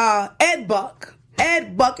 Ed Buck.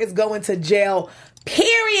 Ed Buck is going to jail.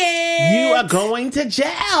 Period. You are going to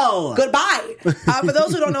jail. Goodbye. For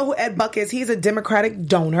those who don't know who Ed Buck is, he's a Democratic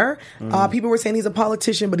donor. People were saying he's a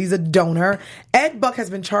politician, but he's a donor. Ed Buck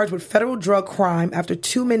has been charged with federal drug crime after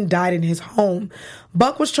 2 men died in his home.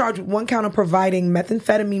 Buck was charged with 1 count of providing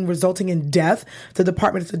methamphetamine resulting in death. The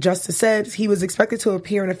Department of Justice said he was expected to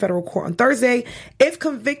appear in a federal court on Thursday. If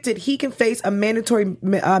convicted, he can face a mandatory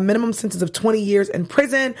minimum sentence of 20 years in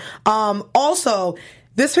prison. Also,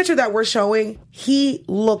 this picture that we're showing, he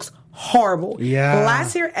looks horrible. Yeah.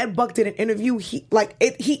 Last year, Ed Buck did an interview. He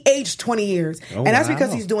aged 20 years. And that's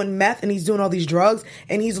because he's doing meth and he's doing all these drugs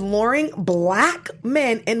and he's luring black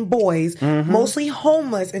men and boys, mostly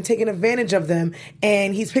homeless, and taking advantage of them.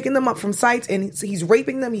 And he's picking them up from sites and he's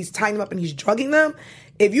raping them, he's tying them up, and he's drugging them.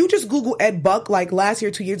 If you just Google Ed Buck, like last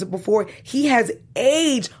year, 2 years before, he has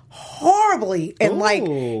aged horribly. And like,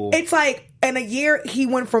 it's like, in a year, he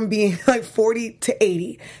went from being like 40 to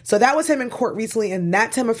 80. So that was him in court recently, and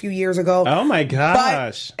that's him a few years ago. Oh my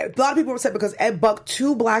gosh. But a lot of people were upset because Ed Buck,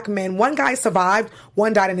 2 black men, 1 guy survived,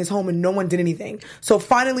 1 died in his home, and no one did anything. So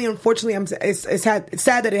finally, unfortunately, it's sad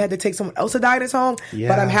that it had to take someone else to die in his home. Yeah.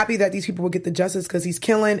 But I'm happy that these people will get the justice because he's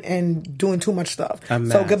killing and doing too much stuff.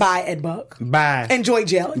 So goodbye, Ed Buck. Bye. Enjoy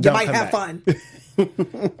jail. You might have fun.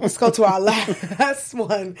 Let's go to our last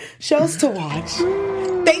one. Shows to watch.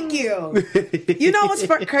 Thank you. You know what's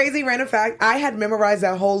crazy? Random fact. I had memorized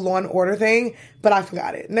that whole Law and Order thing, but I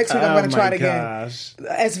forgot it. Next week I'm going to try it again.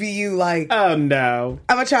 SVU, like. Oh no.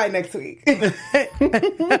 I'm going to try it next week. Let's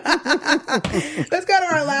go to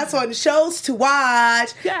our last one. Shows to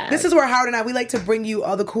watch. Yes. This is where Howard and I, we like to bring you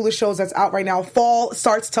all the coolest shows that's out right now. Fall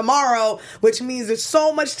starts tomorrow, which means there's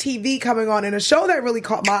so much TV coming on. And a show that really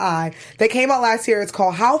caught my eye that came out last year, it's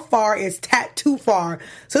called How Far Is Tattoo Far?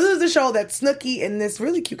 So this is the show that Snooki and this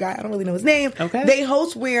really cute guy, I don't really know his name, they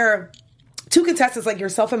host, where 2 contestants like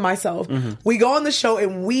yourself and myself, we go on the show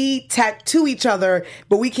and we tattoo each other,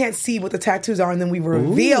 but we can't see what the tattoos are, and then we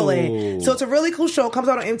reveal it. So it's a really cool show. It comes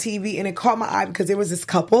out on MTV, and it caught my eye because there was this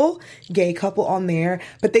gay couple on there,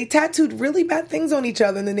 but they tattooed really bad things on each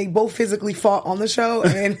other, and then they both physically fought on the show,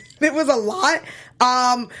 and it was a lot.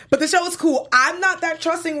 But the show is cool. I'm not that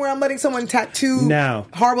trusting where I'm letting someone tattoo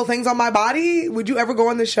horrible things on my body. Would you ever go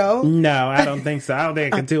on the show? No, I don't think so. I don't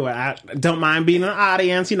think I could do it. I don't mind being in the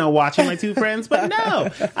audience, watching my 2 friends, but no,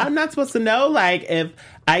 I'm not supposed to know. Like, if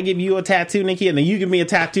I give you a tattoo, Nikki, and then you give me a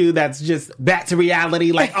tattoo that's just back to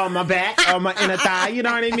reality, like on my back, on my inner thigh, you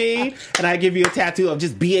know what I mean? And I give you a tattoo of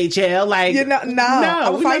just BHL, like,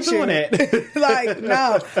 no, we're not doing it. Like,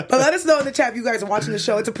 no. But let us know in the chat if you guys are watching the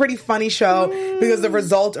show. It's a pretty funny show because the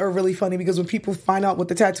results are really funny, because when people find out what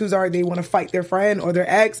the tattoos are, they want to fight their friend or their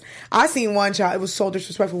ex. I seen one child, it was so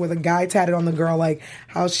disrespectful, where the guy tatted on the girl, like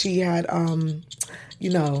how she had,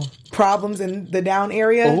 problems in the down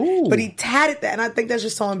area. Ooh. But he tatted that, and I think that's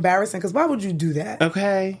just so embarrassing, because why would you do that?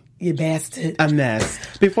 Okay. You bastard. A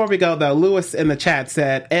mess. Before we go, though, Lewis in the chat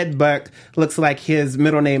said Ed Buck looks like his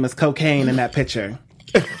middle name is cocaine in that picture.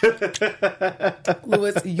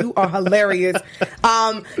 Lewis, you are hilarious.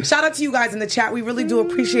 Shout out to you guys in the chat. We really do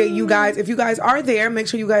appreciate you guys. If you guys are there, make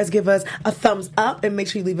sure you guys give us a thumbs up and make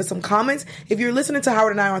sure you leave us some comments. If you're listening to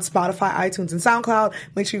Howard and I on Spotify, iTunes, and SoundCloud,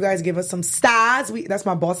 make sure you guys give us some stars. That's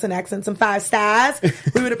my Boston accent, some 5 stars.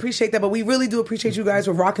 We would appreciate that, but we really do appreciate you guys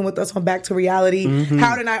for rocking with us on Back to Reality.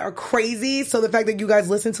 Howard and I are crazy, so the fact that you guys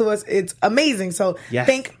listen to us, it's amazing. So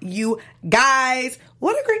thank you guys.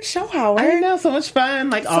 What a great show, Howard. I know, so much fun,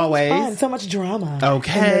 like always. Much fun, so much drama.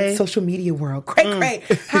 Okay. In the social media world. Great.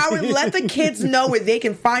 Howard, let the kids know where they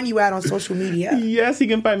can find you at on social media. Yes, you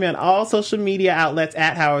can find me on all social media outlets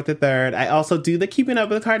at Howard III. I also do the Keeping Up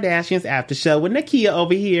with the Kardashians after show with Nakia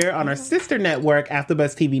over here on our sister network,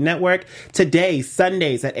 AfterBuzz TV Network. Today,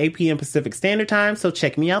 Sundays at 8 p.m. Pacific Standard Time, so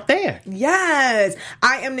check me out there. Yes.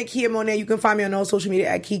 I am Nakia Monet. You can find me on all social media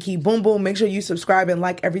at Kiki Boom Boom. Make sure you subscribe and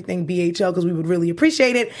like everything BHL because we would really appreciate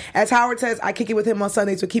it. As Howard says, I kick it with him on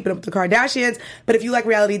Sundays for Keeping Up with the Kardashians. But if you like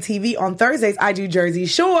reality TV, on Thursdays, I do Jersey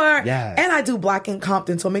Shore. Yes. And I do Black and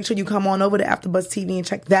Compton. So make sure you come on over to AfterBuzz TV and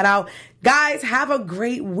check that out. Guys, have a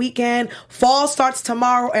great weekend. Fall starts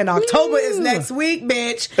tomorrow and October is next week,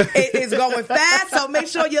 bitch. It is going fast. So make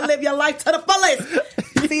sure you live your life to the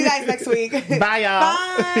fullest. See you guys next week. Bye, y'all.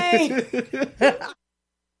 Bye.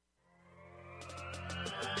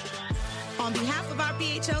 On behalf of our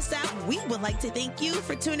BHL staff, we would like to thank you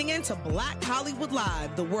for tuning in to Black Hollywood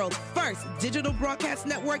Live, the world's first digital broadcast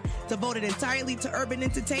network devoted entirely to urban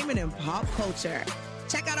entertainment and pop culture.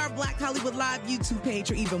 Check out our Black Hollywood Live YouTube page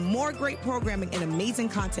for even more great programming and amazing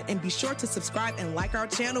content. And be sure to subscribe and like our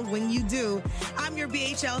channel when you do. I'm your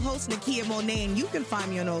BHL host, Nakia Monet, and you can find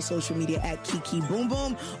me on all social media at Kiki Boom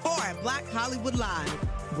Boom or at Black Hollywood Live.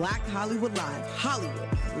 Black Hollywood Live, Hollywood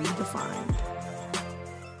redefined.